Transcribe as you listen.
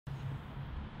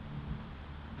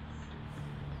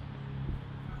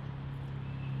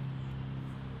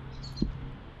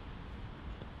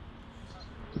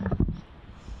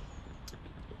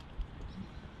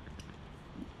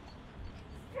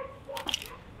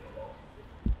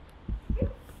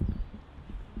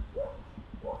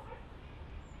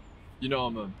You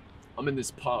know, I'm in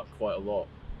this park quite a lot.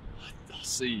 I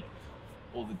see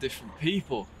all the different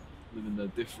people living their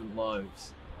different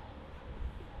lives.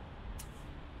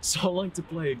 So I like to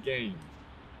play a game,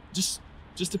 just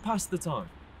to pass the time.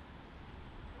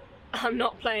 I'm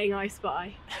not playing I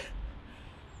Spy.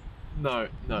 No,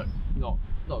 not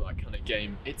that kind of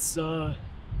game. It's okay,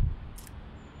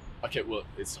 well,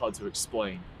 it's hard to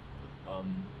explain.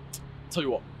 Tell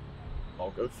you what, I'll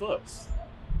go first.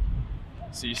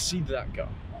 So you see that guy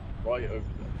right over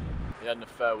there. He had an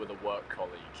affair with a work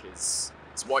colleague. His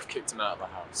wife kicked him out of the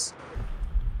house.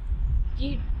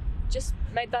 You just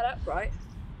made that up, right?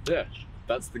 Yeah,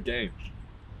 that's the game.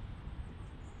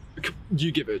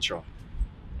 You give it a try.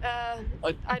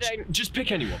 I don't... Just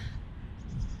pick anyone.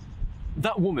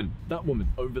 That woman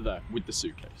over there with the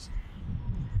suitcase.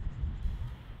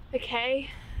 Okay,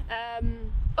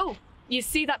 oh, you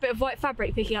see that bit of white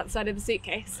fabric peeking out the side of the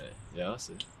suitcase? Yeah, I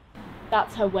see.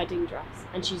 That's her wedding dress,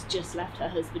 and she's just left her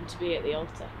husband to be at the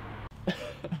altar.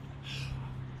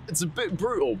 It's a bit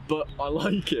brutal, but I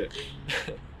like it.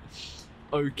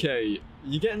 Okay,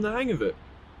 you're getting the hang of it.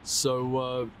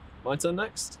 So, my turn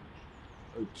next?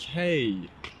 Okay.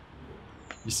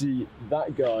 You see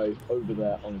that guy over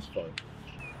there on his phone?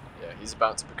 Yeah, he's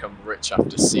about to become rich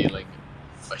after sealing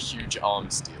a huge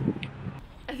arms deal.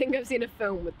 I think I've seen a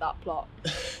film with that plot.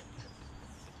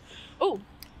 Oh,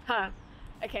 her.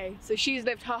 Okay, so she's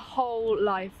lived her whole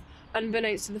life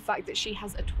unbeknownst to the fact that she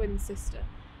has a twin sister.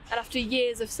 And after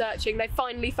years of searching, they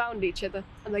finally found each other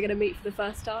and they're going to meet for the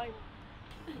first time.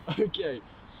 Okay,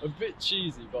 a bit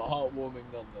cheesy but heartwarming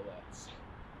nonetheless.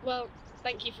 Well,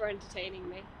 thank you for entertaining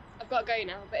me. I've got to go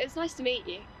now, but it's nice to meet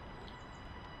you.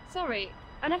 Sorry,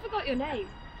 I never got your name.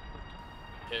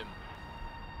 Him.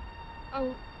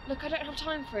 Oh, look, I don't have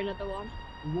time for another one.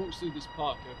 He walks through this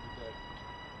park every day.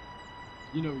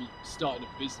 You know, he started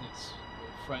a business with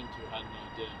a friend who had an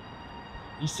idea.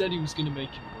 He said he was going to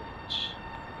make him rich.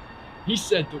 He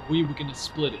said that we were going to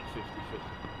split it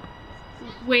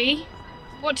 50-50. We?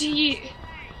 What do you...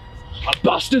 A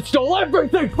bastard stole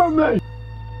everything from me!